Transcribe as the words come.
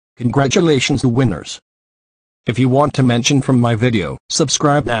Congratulations to winners. If you want to mention from my video,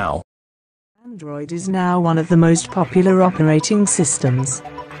 subscribe now. Android is now one of the most popular operating systems.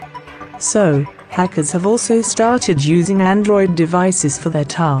 So, hackers have also started using Android devices for their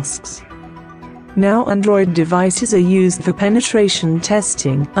tasks. Now Android devices are used for penetration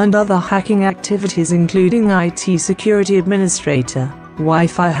testing and other hacking activities including IT security administrator,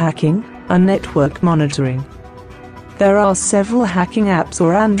 Wi-Fi hacking, and network monitoring. There are several hacking apps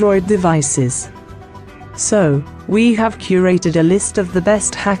or Android devices. So, we have curated a list of the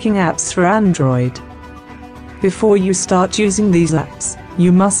best hacking apps for Android. Before you start using these apps,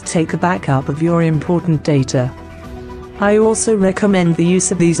 you must take a backup of your important data. I also recommend the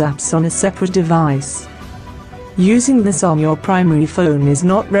use of these apps on a separate device. Using this on your primary phone is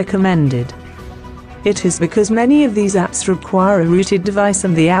not recommended. It is because many of these apps require a rooted device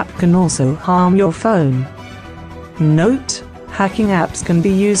and the app can also harm your phone. Note: hacking apps can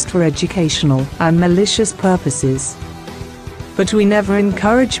be used for educational and malicious purposes. But we never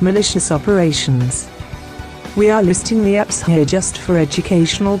encourage malicious operations. We are listing the apps here just for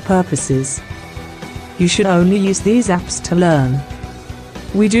educational purposes. You should only use these apps to learn.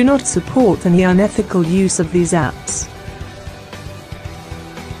 We do not support any unethical use of these apps.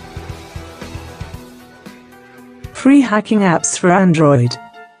 Free hacking apps for Android.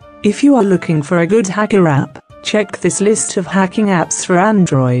 If you are looking for a good hacker app, check this list of hacking apps for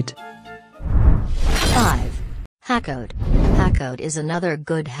Android. 5. Hackode. Hackode is another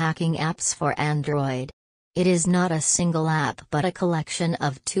good hacking apps for Android. It is not a single app but a collection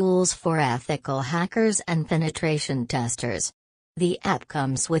of tools for ethical hackers and penetration testers. The app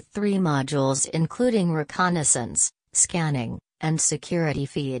comes with 3 modules including reconnaissance, scanning, and security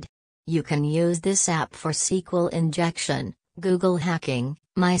feed. You can use this app for SQL injection, Google hacking,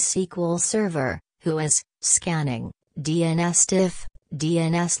 MySQL server, Whois, scanning, DNS diff,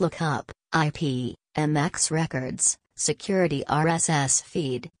 DNS lookup, IP, MX records, security RSS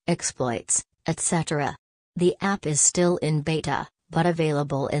feed, exploits, etc. The app is still in beta, but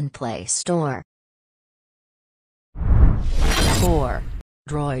available in Play Store. 4.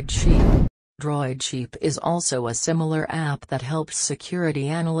 Droidsheep. Droidsheep is also a similar app that helps security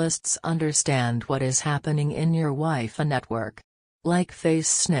analysts understand what is happening in your Wi-Fi network. Like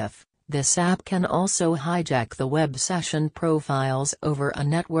Faceniff, this app can also hijack the web session profiles over a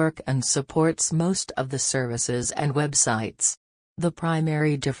network and supports most of the services and websites. The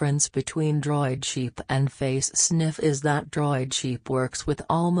primary difference between Droidsheep and Faceniff is that Droidsheep works with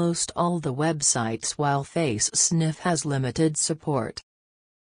almost all the websites while Faceniff has limited support.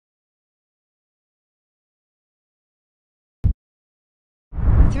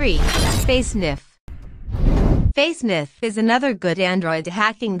 3. Faceniff. Faceniff is another good Android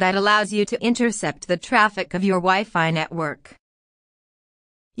hacking that allows you to intercept the traffic of your Wi-Fi network.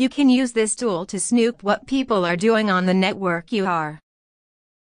 You can use this tool to snoop what people are doing on the network you are.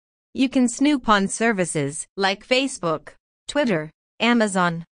 You can snoop on services like Facebook, Twitter,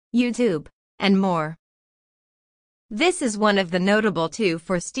 Amazon, YouTube, and more. This is one of the notable tools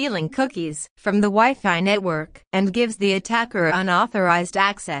for stealing cookies from the Wi-Fi network and gives the attacker unauthorized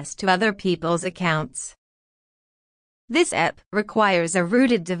access to other people's accounts. This app requires a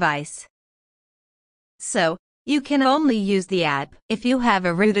rooted device. So, you can only use the app if you have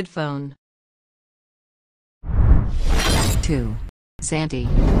a rooted phone. 2. zAnti.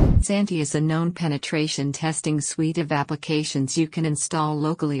 zAnti is a known penetration testing suite of applications you can install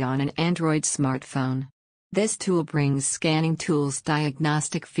locally on an Android smartphone. This tool brings scanning tools,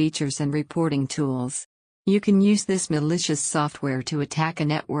 diagnostic features, and reporting tools. You can use this malicious software to attack a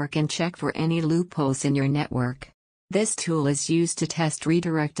network and check for any loopholes in your network. This tool is used to test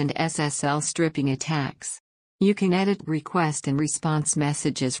redirect and SSL stripping attacks. You can edit request and response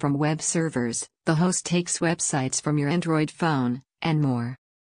messages from web servers, the host takes websites from your Android phone, and more.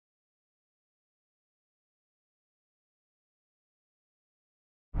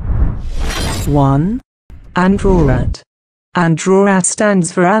 One. AndroRAT. AndroRAT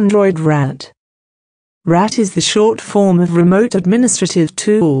stands for Android RAT. RAT is the short form of Remote Administrative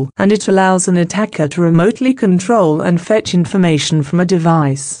Tool, and it allows an attacker to remotely control and fetch information from a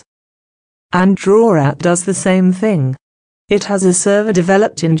device. AndroRAT does the same thing. It has a server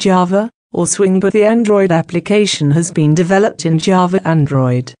developed in Java or Swing, but the Android application has been developed in Java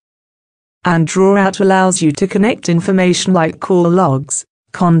Android. AndroRAT allows you to connect information like call logs,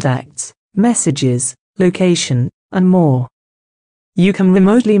 contacts, messages, location, and more. You can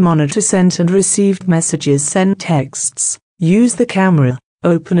remotely monitor sent and received messages, send texts, use the camera,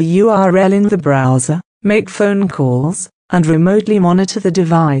 open a URL in the browser, make phone calls, and remotely monitor the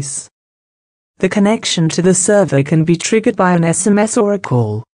device. The connection to the server can be triggered by an SMS or a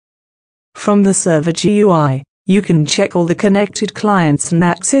call. From the server GUI, you can check all the connected clients and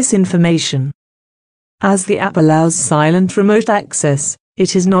access information. As the app allows silent remote access,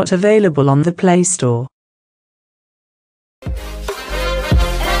 it is not available on the Play Store.